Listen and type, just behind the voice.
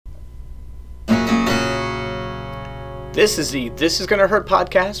This is the This Is Gonna Hurt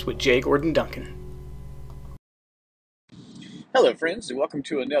podcast with Jay Gordon Duncan. Hello, friends, and welcome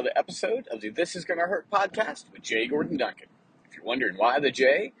to another episode of the This Is Gonna Hurt podcast with Jay Gordon Duncan. If you're wondering why the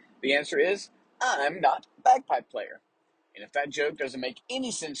J, the answer is I'm not a bagpipe player. And if that joke doesn't make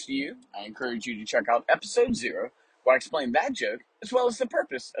any sense to you, I encourage you to check out episode 0, where I explain that joke as well as the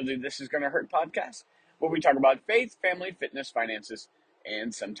purpose of the This Is Gonna Hurt podcast, where we talk about faith, family, fitness, finances,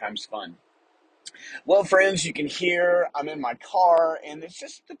 and sometimes fun. Well, friends, you can hear I'm in my car, and it's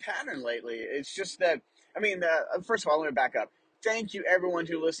just the pattern lately. It's just that, first of all, let me back up. Thank you, everyone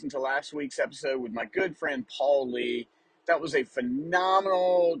who listened to last week's episode with my good friend Paul Lee. That was a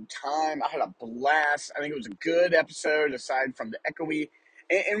phenomenal time. I had a blast. I think it was a good episode, aside from the echoey.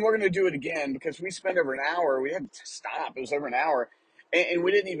 And we're going to do it again because we spent over an hour. We had to stop. It was over an hour. And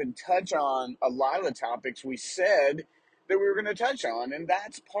we didn't even touch on a lot of the topics we said that we were going to touch on. And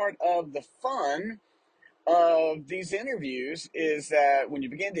that's part of the fun of these interviews, is that when you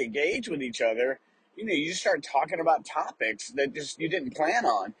begin to engage with each other, you just start talking about topics that just you didn't plan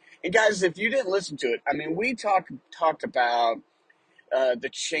on. And guys, if you didn't listen to it, we talked about the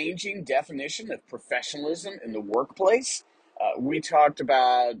changing definition of professionalism in the workplace. We talked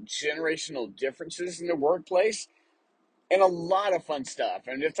about generational differences in the workplace and a lot of fun stuff.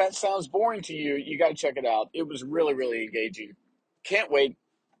 And if that sounds boring to you, you got to check it out. It was really, really engaging. Can't wait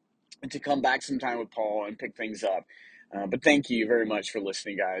to come back sometime with Paul and pick things up. But thank you very much for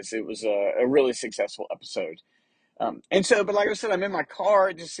listening, guys. It was a really successful episode. But like I said, I'm in my car.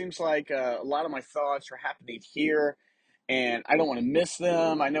 It just seems like a lot of my thoughts are happening here, and I don't want to miss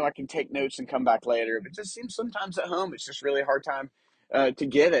them. I know I can take notes and come back later, but it just seems sometimes at home, it's just really a hard time to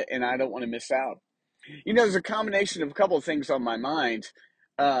get it, and I don't want to miss out. There's a combination of a couple of things on my mind.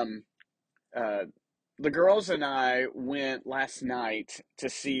 Um, uh, the girls and I went last night to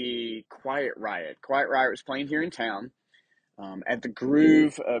see Quiet Riot. Quiet Riot was playing here in town at the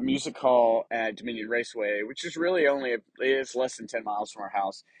Groove Music Hall at Dominion Raceway, which is really it's less than 10 miles from our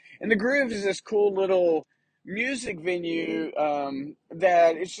house. And the Groove is this cool little music venue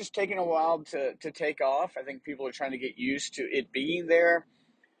that it's just taking a while to take off. I think people are trying to get used to it being there.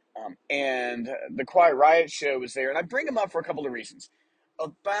 And the Quiet Riot show was there. And I bring them up for a couple of reasons.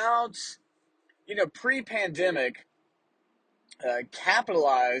 About pre-pandemic,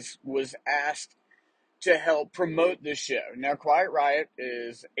 Capitalize was asked to help promote this show. Now, Quiet Riot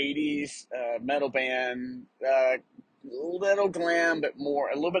is 80s metal band, little glam, but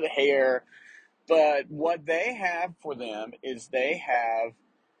a little bit of hair. But what they have for them is they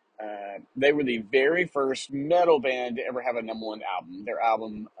were the very first metal band to ever have a #1 album. Their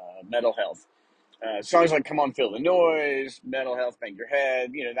album, Metal Health. Songs like Come On Feel the Noise, Metal Health, Bang Your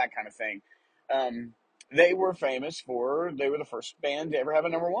Head, that kind of thing. They were they were the first band to ever have a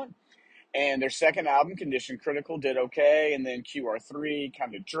 #1. And their second album, Condition Critical, did okay. And then QR3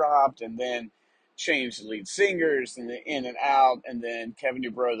 kind of dropped and then changed lead singers and then in and out. And then Kevin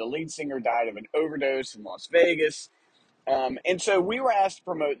Dubrow, the lead singer, died of an overdose in Las Vegas. And so we were asked to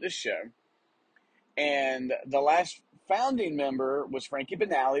promote this show. And the last founding member was Frankie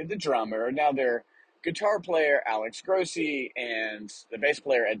Banali, the drummer. Now their guitar player, Alex Grossi, and the bass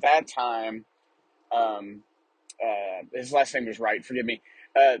player at that time, his last name was Wright, forgive me.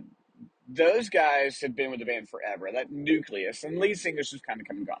 Those guys had been with the band forever, that nucleus, and lead singers just kind of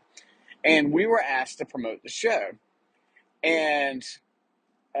come and gone. And we were asked to promote the show. And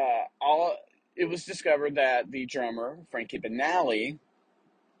it was discovered that the drummer, Frankie Banali,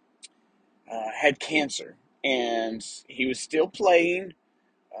 had cancer. And he was still playing,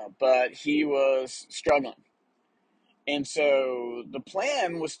 but he was struggling. And so the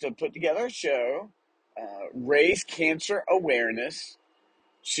plan was to put together a show, raise cancer awareness,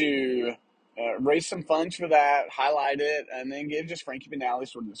 to raise some funds for that, highlight it, and then give just Frankie Banali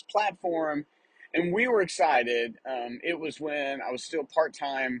sort of this platform. And we were excited. It was when I was still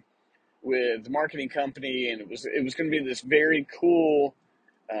part-time with the marketing company, and it was going to be this very cool,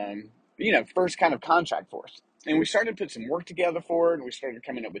 first kind of contract for us. And we started to put some work together for it, and we started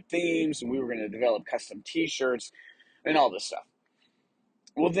coming up with themes, and we were going to develop custom T-shirts and all this stuff.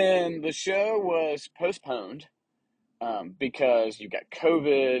 Well, then the show was postponed because you got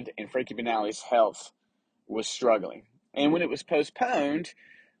COVID and Frankie Banali's health was struggling. And when it was postponed,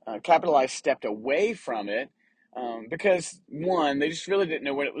 Capitalize stepped away from it because, one, they just really didn't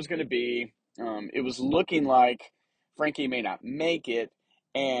know what it was going to be. It was looking like Frankie may not make it,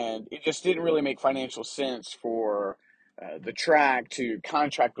 and it just didn't really make financial sense for the track to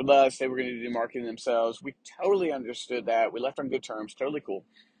contract with us. They were going to do marketing themselves. We totally understood that. We left on good terms, totally cool.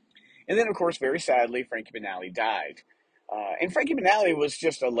 And then, of course, very sadly, Frankie Banali died. And Frankie Banali was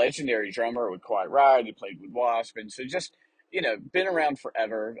just a legendary drummer with Quiet Riot. He played with Wasp, and so just been around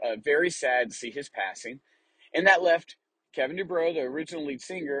forever. Very sad to see his passing, and that left Kevin DuBrow, the original lead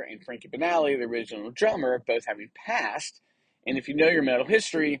singer, and Frankie Banali, the original drummer, both having passed. And if you know your metal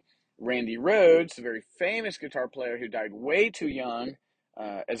history, Randy Rhoads, the very famous guitar player who died way too young,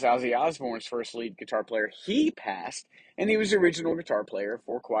 as Ozzy Osbourne's first lead guitar player, he passed, and he was the original guitar player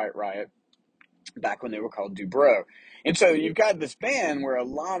for Quiet Riot back when they were called DuBrow. And so you've got this band where a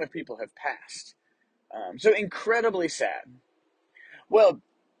lot of people have passed. So incredibly sad. Well,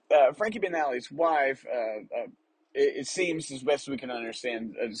 Frankie Banali's wife, it seems, as best we can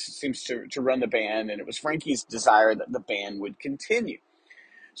understand, seems to run the band, and it was Frankie's desire that the band would continue.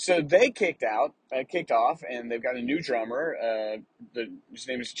 So they kicked off, and they've got a new drummer. His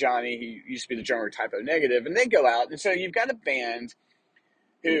name is Johnny. He used to be the drummer of Typo Negative, and they go out, and so you've got a band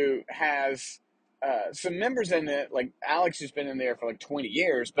who has some members in it, like Alex, who's been in there for like 20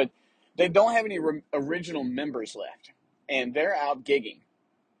 years, but they don't have any original members left, and they're out gigging.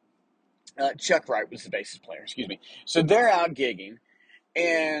 Chuck Wright was the bassist player, excuse me. So they're out gigging,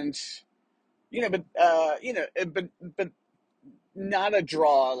 and but not a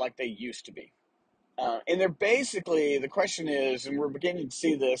draw like they used to be. And they're basically, the question is, and we're beginning to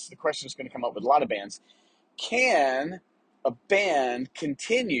see this, the question is going to come up with a lot of bands: can a band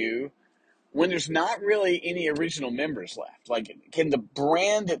continue when there's not really any original members left? Like, can the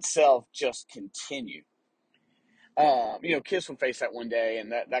brand itself just continue? Kiss will face that one day,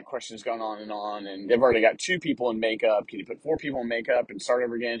 and that question's gone on, and they've already got 2 people in makeup. Can you put 4 people in makeup and start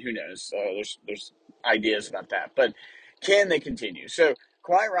over again? Who knows? There's ideas about that, but can they continue? So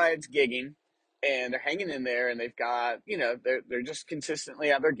Quiet Riot's gigging, and they're hanging in there, and they've got they're just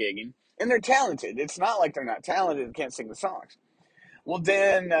consistently out there gigging, and they're talented. It's not like they're not talented and can't sing the songs. Well,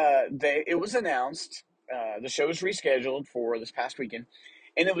 then it was announced. The show was rescheduled for this past weekend,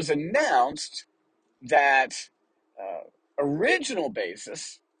 and it was announced that original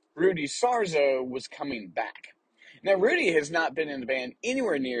bassist Rudy Sarzo was coming back. Now, Rudy has not been in the band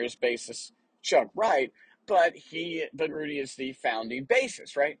anywhere near as bassist Chuck Wright, but Rudy is the founding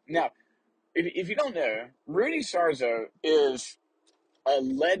bassist, right? Now, if you don't know, Rudy Sarzo is a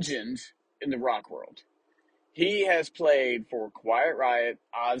legend in the rock world. He has played for Quiet Riot,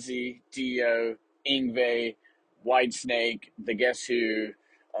 Ozzy, Dio, Yngwie, Whitesnake, The Guess Who.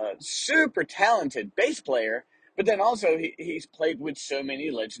 Super talented bass player, but then also he's played with so many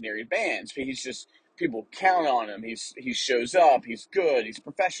legendary bands. People count on him. He shows up. He's good. He's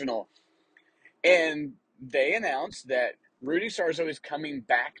professional. And they announced that Rudy Sarzo is coming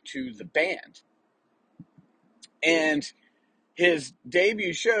back to the band. And his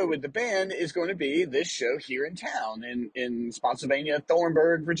debut show with the band is going to be this show here in town in Spotsylvania,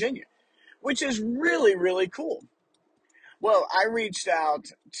 Thornburg, Virginia, which is really, really cool. Well, I reached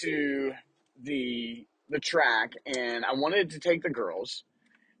out to the track, and I wanted to take the girls,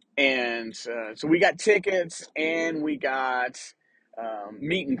 and so we got tickets, and we got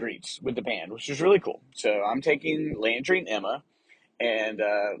meet and greets with the band, which is really cool. So I'm taking Landry and Emma, and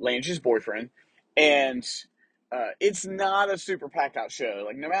Landry's boyfriend, and it's not a super packed out show.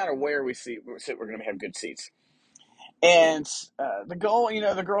 Like, no matter where we sit, we're going to have good seats. And the girl,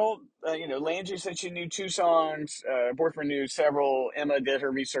 Landry said she knew 2 songs. Boyfriend knew several. Emma did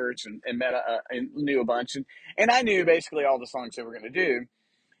her research and met and knew a bunch. And I knew basically all the songs they were going to do.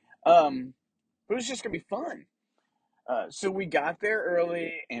 But it was just going to be fun. So we got there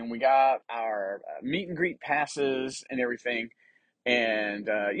early, and we got our meet and greet passes and everything. And,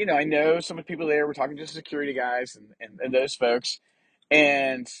 I know some of the people there. We're talking to security guys and those folks.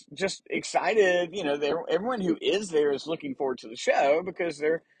 And just excited, everyone who is there is looking forward to the show because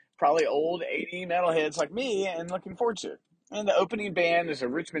they're probably old 80 metalheads like me and looking forward to it. And the opening band is a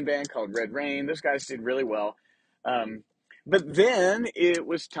Richmond band called Red Rain. Those guys did really well. But then it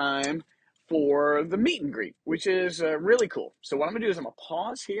was time for the meet and greet, which is really cool. So what I'm going to do is I'm going to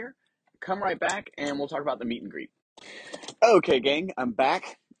pause here, come right back, and we'll talk about the meet and greet. Okay, gang, I'm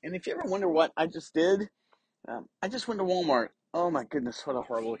back. And if you ever wonder what I just did, I just went to Walmart. Oh my goodness, what a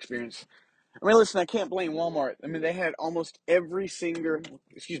horrible experience. I mean, listen, I can't blame Walmart. I mean, they had almost every single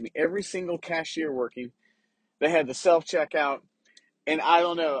cashier working. They had the self-checkout, and I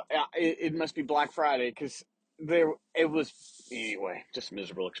don't know, it must be Black Friday because it was, anyway, just a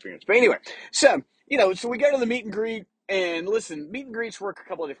miserable experience. But anyway, so we go to the meet and greet, and listen, meet and greets work a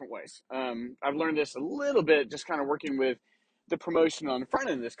couple of different ways. I've learned this a little bit just kind of working with the promotion on the front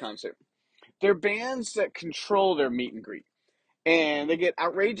end of this concert. They're bands that control their meet and greet, and they get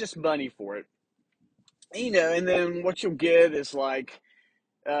outrageous money for it. And then what you'll get is like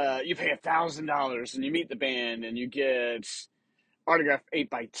you pay $1,000 and you meet the band and you get autographed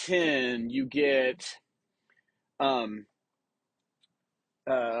 8x10. You get um,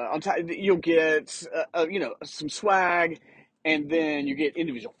 on top, you'll get some swag, and then you get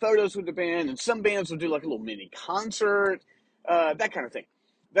individual photos with the band. And some bands will do like a little mini concert, that kind of thing.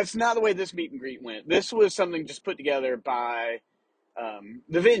 That's not the way this meet and greet went. This was something just put together by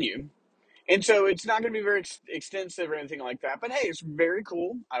the venue. And so it's not going to be very extensive or anything like that. But hey, it's very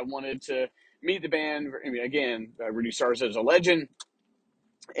cool. I wanted to meet the band. I mean, again, Rudy Stars is a legend.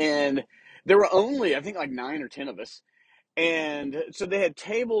 And there were only, I think, like 9 or 10 of us. And so they had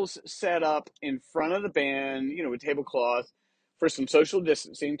tables set up in front of the band, with tablecloth for some social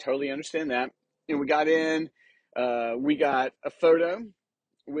distancing. Totally understand that. And we got in, we got a photo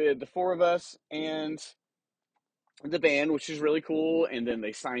with the four of us and the band, which is really cool. And then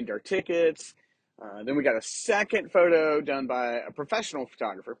they signed our tickets. Then we got a second photo done by a professional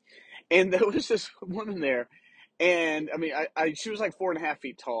photographer. And there was this woman there. And I mean, she was like 4.5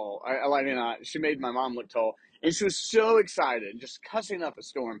 feet tall. I lied not. She made my mom look tall. And she was so excited, just cussing up a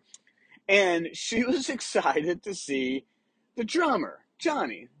storm. And she was excited to see the drummer,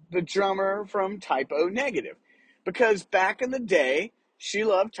 Johnny, the drummer from Type O Negative. Because back in the day, she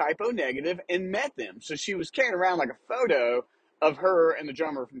loved Type O Negative and met them. So she was carrying around like a photo of her and the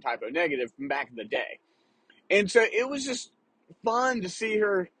drummer from Type O Negative from back in the day. And so it was just fun to see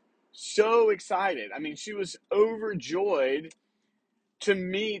her so excited. I mean, she was overjoyed to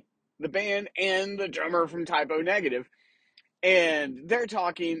meet the band and the drummer from Type O Negative. And they're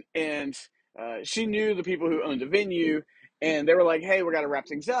talking, and she knew the people who owned the venue, and they were like, "Hey, we got to wrap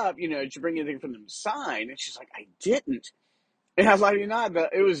things up. Did you bring anything for them to sign?" And she's like, "I didn't." And I was like, "You're not."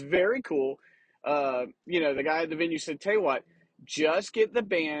 But it was very cool. The guy at the venue said, "Tell you what, just get the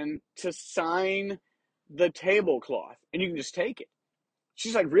band to sign the tablecloth, and you can just take it."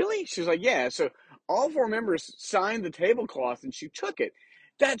 She's like, "Really?" She's like, "Yeah." So all four members signed the tablecloth, and she took it.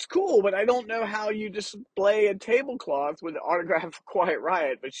 That's cool, but I don't know how you display a tablecloth with the autograph of Quiet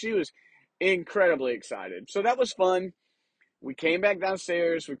Riot. But she was incredibly excited. So that was fun. We came back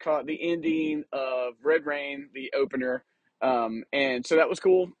downstairs. We caught the ending of Red Rain, the opener. And so that was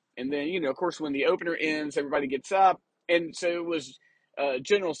cool. And then, of course, when the opener ends, everybody gets up. And so it was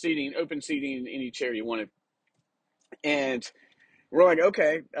general seating, open seating, any chair you wanted. And we're like,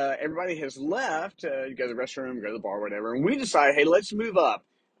 okay, everybody has left. You go to the restroom, go to the bar, whatever. And we decide, hey, let's move up.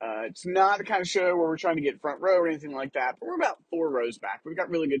 It's not the kind of show where we're trying to get front row or anything like that, but we're about 4 rows back. We've got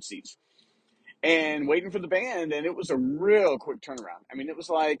really good seats. And waiting for the band, and it was a real quick turnaround. I mean, it was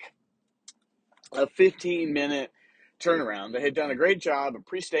like a 15-minute turnaround. They had done a great job of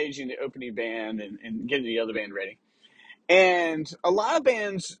pre-staging the opening band and getting the other band ready. And a lot of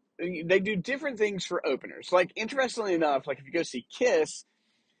bands, they do different things for openers. Like, interestingly enough, like if you go see Kiss,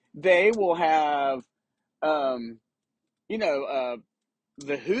 they will have, um,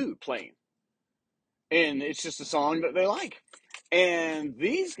 the Who playing, and it's just a song that they like. And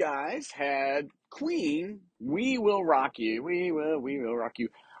these guys had Queen, "We Will Rock You," we will rock you,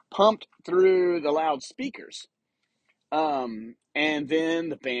 pumped through the loudspeakers. And then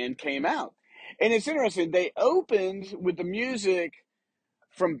the band came out, and it's interesting. They opened with the music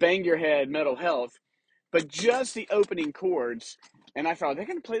from Bang Your Head, Metal Health, but just the opening chords. And I thought, they're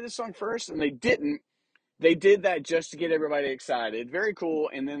going to play this song first, and they didn't. They did that just to get everybody excited. Very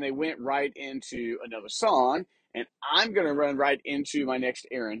cool. And then they went right into another song. And I'm going to run right into my next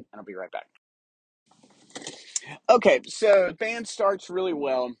errand, and I'll be right back. Okay, so the band starts really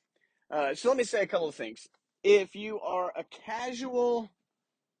well. So let me say a couple of things. If you are a casual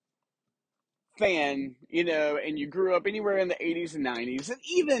fan, and you grew up anywhere in the 80s and 90s, and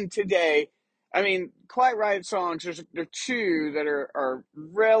even today, I mean, Quiet Riot songs, there are two that are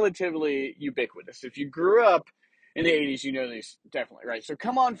relatively ubiquitous. If you grew up in the 80s, you know these definitely, right? So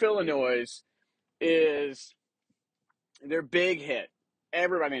Come On Feel the Noise is their big hit.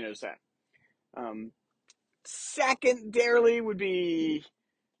 Everybody knows that. Secondarily would be,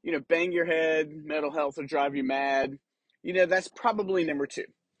 Bang Your Head, Metal Health Will Drive You Mad. That's probably number two.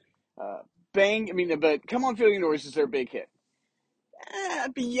 But Come On Feel the Noise is their big hit.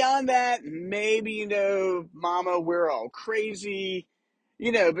 Beyond that, maybe, Mama, We're All Crazy,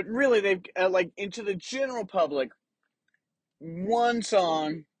 but really they've, like, into the general public, one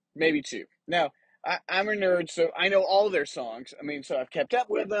song, maybe two. Now, I'm a nerd, so I know all their songs. I mean, so I've kept up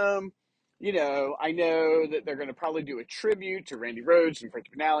with them. I know that they're going to probably do a tribute to Randy Rhoads and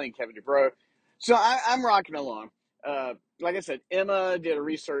Frankie Banali and Kevin DuBrow. So I'm rocking along. Like I said, Emma did a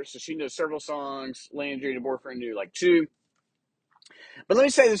research, so she knows several songs. Landry and her boyfriend knew like two. But let me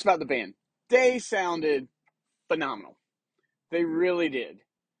say this about the band. They sounded phenomenal. They really did.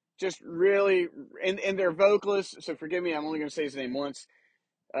 just really, and their vocalist, so forgive me, I'm only going to say his name once.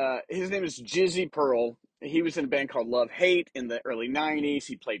 His name is Jizzy Pearl. He was in a band called Love Hate in the early 90s.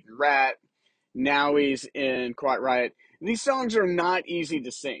 He played in Rat. Now he's in Quiet Riot. These songs are not easy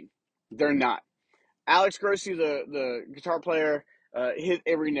to sing. They're not. Alex Grossi, the guitar player, hit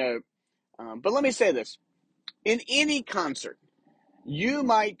every note. But let me say this. In any concert, you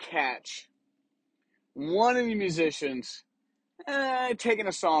might catch one of the musicians taking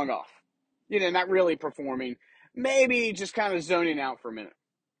a song off. Not really performing. Maybe just kind of zoning out for a minute.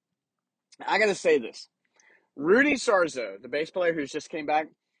 I got to say this. Rudy Sarzo, the bass player who's just came back,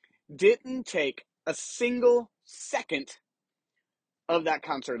 didn't take a single second of that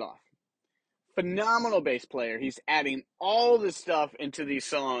concert off. Phenomenal bass player. He's adding all this stuff into these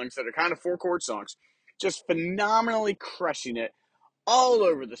songs that are kind of four-chord songs. Just phenomenally crushing it all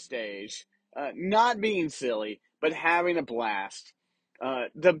over the stage. Not being silly, but having a blast.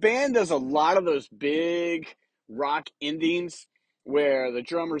 The band does a lot of those big rock endings where the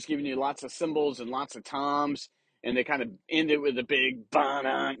drummer's giving you lots of cymbals and lots of toms, and they kind of end it with a big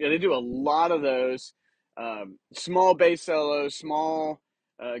ba-na. They do a lot of those. Small bass solo, small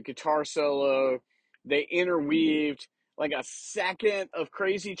guitar solo. They interweaved like a second of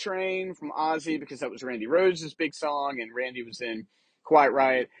Crazy Train from Ozzy because that was Randy Rhoads' big song, and Randy was in Quiet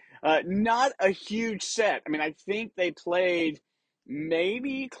Riot. Not a huge set. I mean, I think they played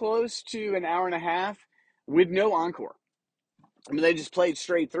maybe close to an hour and a half with no encore. I mean, they just played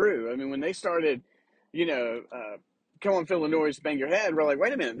straight through. I mean, when they started, Come On Feel the Noise, Bang Your Head, we're like,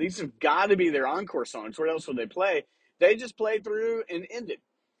 wait a minute, these have got to be their encore songs. What else would they play? They just played through and ended.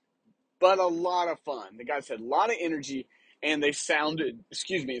 But a lot of fun. The guys had a lot of energy, and it sounded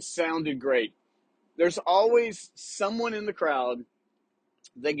great. There's always someone in the crowd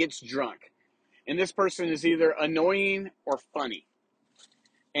that gets drunk. And this person is either annoying or funny.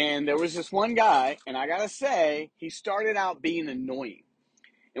 And there was this one guy, and I gotta say, he started out being annoying.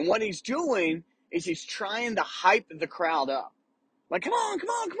 And what he's doing is he's trying to hype the crowd up. Like, come on, come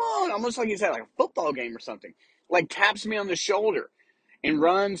on, come on. Almost like he's at like a football game or something. Like taps me on the shoulder and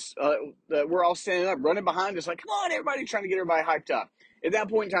runs. We're all standing up, running behind us, like, come on, everybody, trying to get everybody hyped up. At that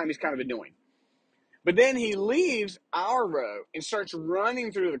point in time, he's kind of annoying. But then he leaves our row and starts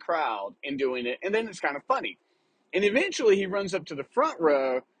running through the crowd and doing it. And then it's kind of funny. And eventually he runs up to the front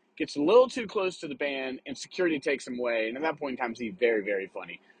row, gets a little too close to the band, and security takes him away. And at that point in time, he's very, very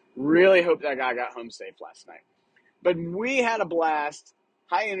funny. Really hope that guy got home safe last night. But we had a blast,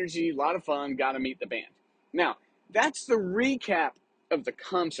 high energy, a lot of fun, got to meet the band. Now, that's the recap of the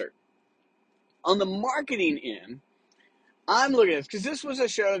concert. On the marketing end, I'm looking at this because this was a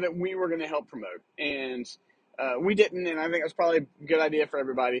show that we were going to help promote, and we didn't, and I think it's probably a good idea for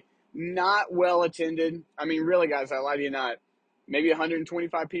everybody. Not well attended. I mean, really, guys, I lie to you not. Maybe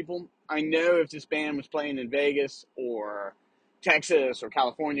 125 people. I know if this band was playing in Vegas or Texas or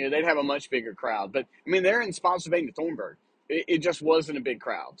California, they'd have a much bigger crowd. But, I mean, they're in Spotsylvania, Thornburg. It just wasn't a big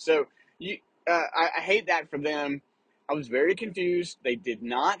crowd. So, I hate that for them. I was very confused. They did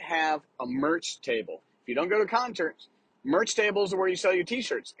not have a merch table. If you don't go to concerts, merch tables are where you sell your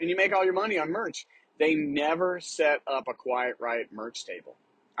t-shirts and you make all your money on merch. They never set up a Quiet Riot merch table.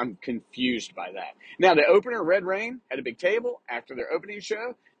 I'm confused by that. Now, the opener, Red Rain, had a big table after their opening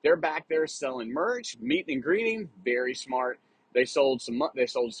show. They're back there selling merch, meeting and greeting. Very smart. They sold some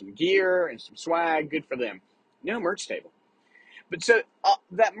gear and some swag. Good for them. No merch table. But so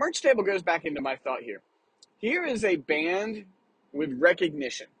that merch table goes back into my thought here. Here is a band with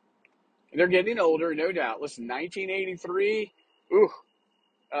recognition. They're getting older, no doubt. Listen, 1983,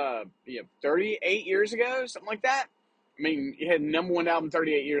 38 years ago, something like that. I mean, you had number one album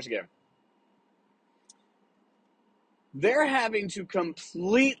 38 years ago. They're having to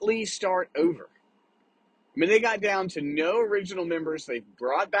completely start over. I mean, they got down to no original members. They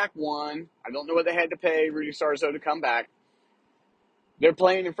brought back one. I don't know what they had to pay Rudy Sarzo to come back. They're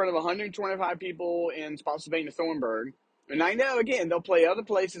playing in front of 125 people in Spotsylvania, Thornburg. And I know, again, they'll play other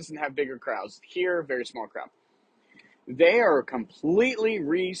places and have bigger crowds. Here, very small crowd. They are completely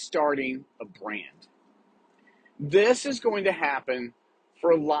restarting a brand. This is going to happen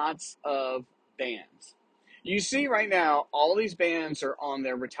for lots of bands. You see right now, all these bands are on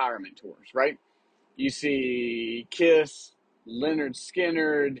their retirement tours, right? You see Kiss, Lynyrd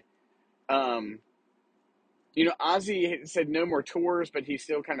Skynyrd. Ozzy said no more tours, but he's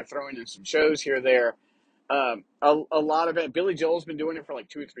still kind of throwing in some shows here or there. A lot of it. Billy Joel's been doing it for like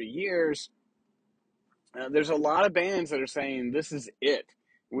 2 or 3 years. There's a lot of bands that are saying this is it.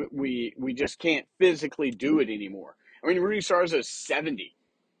 We just can't physically do it anymore. I mean, Rudy Sarzo is 70.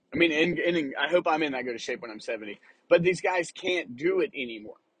 I mean, and I hope I'm in that good a shape when I'm 70. But these guys can't do it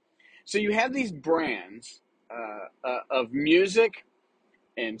anymore. So you have these brands of music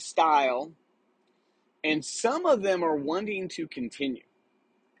and style, and some of them are wanting to continue,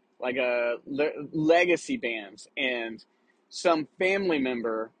 like legacy bands, and some family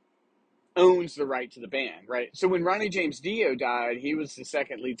member owns the right to the band, right? So when Ronnie James Dio died, he was the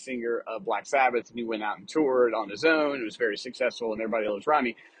second lead singer of Black Sabbath, and he went out and toured on his own. It was very successful, and everybody loves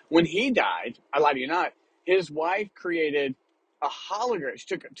Ronnie. When he died, I lie to you not, his wife created a hologram.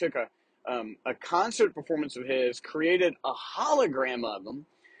 She took a concert performance of his, created a hologram of him,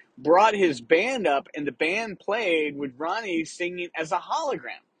 brought his band up, and the band played with Ronnie singing as a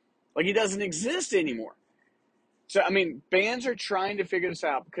hologram. Like he doesn't exist anymore. So, I mean, bands are trying to figure this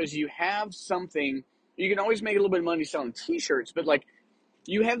out because you have something, you can always make a little bit of money selling t-shirts, but like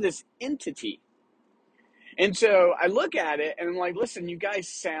you have this entity. And so I look at it and I'm like, listen, you guys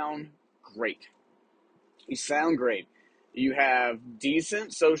sound great. You sound great. You have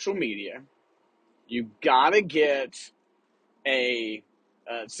decent social media. You got to get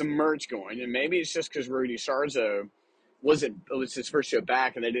some merch going. And maybe it's just because Rudy Sarzo it was his first show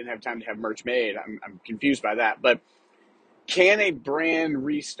back and they didn't have time to have merch made. I'm confused by that. But can a brand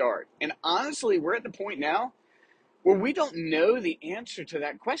restart? And honestly, we're at the point now where we don't know the answer to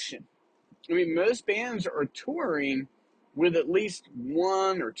that question. I mean, most bands are touring with at least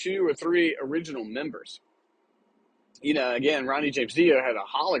one or two or three original members. You know, again, Ronnie James Dio had a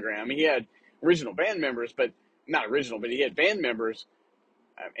hologram. He had original band members, but not original, but he had band members.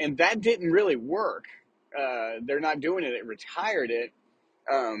 And that didn't really work. They're not doing it. It retired it.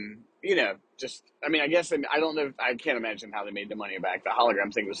 You know, I guess, I don't know, I can't imagine how they made the money back. The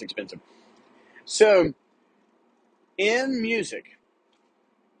hologram thing was expensive. So, in music,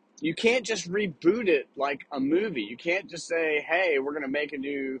 you can't just reboot it like a movie. You can't just say, hey, we're going to make a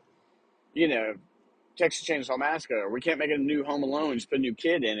new, Texas Chainsaw Massacre, or we can't make a new Home Alone, just put a new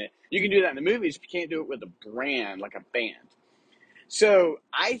kid in it. You can do that in the movies, but you can't do it with a brand, like a band. So,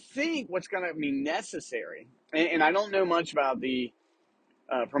 I think what's going to be necessary, and I don't know much about the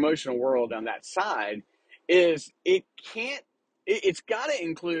promotional world on that side, is it's got to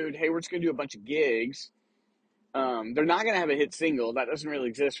include, hey, we're just going to do a bunch of gigs. They're not going to have a hit single. That doesn't really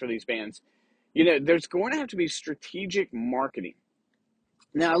exist for these bands. You know, there's going to have to be strategic marketing.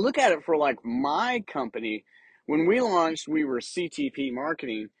 Now, I look at it for like my company. When we launched, we were CTP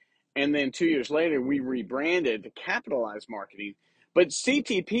Marketing, and then 2 years later, we rebranded to Capitalize Marketing. But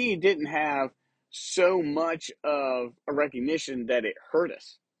CTP didn't have so much of a recognition that it hurt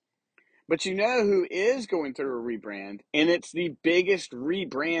us. But you know who is going through a rebrand, and it's the biggest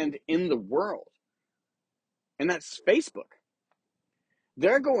rebrand in the world, and that's Facebook.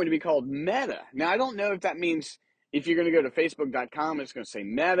 They're going to be called Meta. Now, I don't know if that means if you're going to go to facebook.com, it's going to say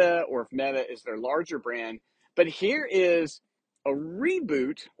Meta, or if Meta is their larger brand. But here is a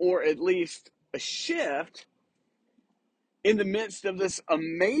reboot, or at least a shift, in the midst of this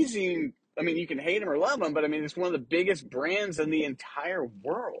amazing, I mean, you can hate them or love them, but I mean, it's one of the biggest brands in the entire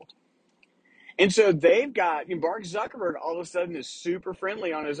world. And so they've got, Mark Zuckerberg all of a sudden is super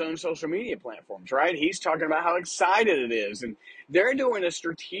friendly on his own social media platforms, right? He's talking about how excited it is, and they're doing a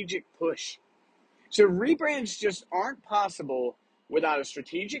strategic push. So rebrands just aren't possible without a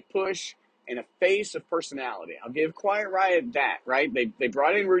strategic push and a face of personality. I'll give Quiet Riot that, right? They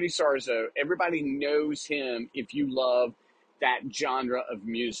brought in Rudy Sarzo. Everybody knows him if you love that genre of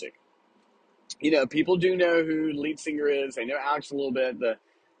music. You know, people do know who the lead singer is. They know Alex a little bit. The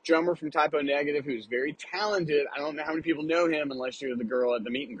drummer from Type O Negative, who's very talented. I don't know how many people know him unless you're the girl at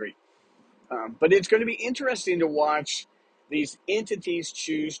the meet and greet. But it's going to be interesting to watch these entities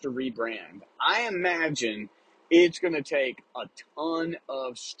choose to rebrand. I imagine it's going to take a ton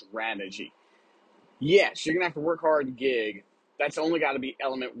of strategy. Yes, you're going to have to work hard and gig. That's only got to be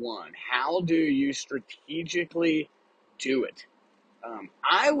element one. How do you strategically do it?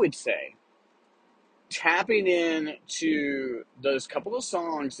 I would say tapping in to those couple of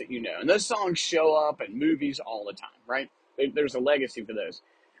songs that you know, and those songs show up in movies all the time, right? There's a legacy for those.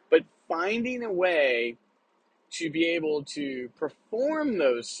 But finding a way to be able to perform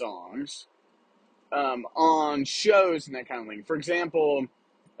those songs on shows and that kind of thing. For example,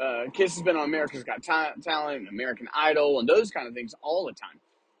 Kiss has been on America's Got Talent and American Idol and those kind of things all the time.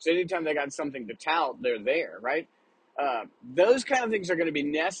 So anytime they got something to tout, they're there, right? Those kind of things are going to be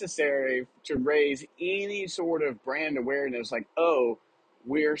necessary to raise any sort of brand awareness, like, oh,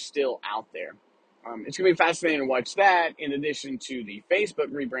 we're still out there. It's going to be fascinating to watch that in addition to the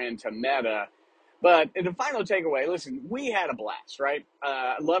Facebook rebrand to Meta. But in the final takeaway, listen, we had a blast, right?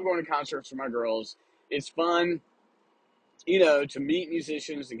 I love going to concerts for my girls. It's fun, to meet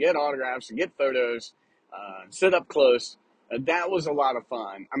musicians and get autographs and get photos, sit up close. That was a lot of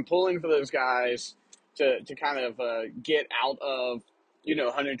fun. I'm pulling for those guys to kind of get out of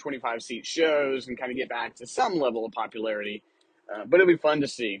 125 seat shows and kind of get back to some level of popularity. But it'll be fun to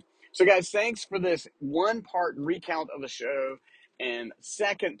see. So, guys, thanks for this one part recount of the show, and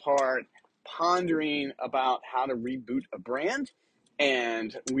second part pondering about how to reboot a brand.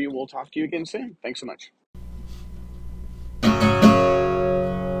 And we will talk to you again soon. Thanks so much.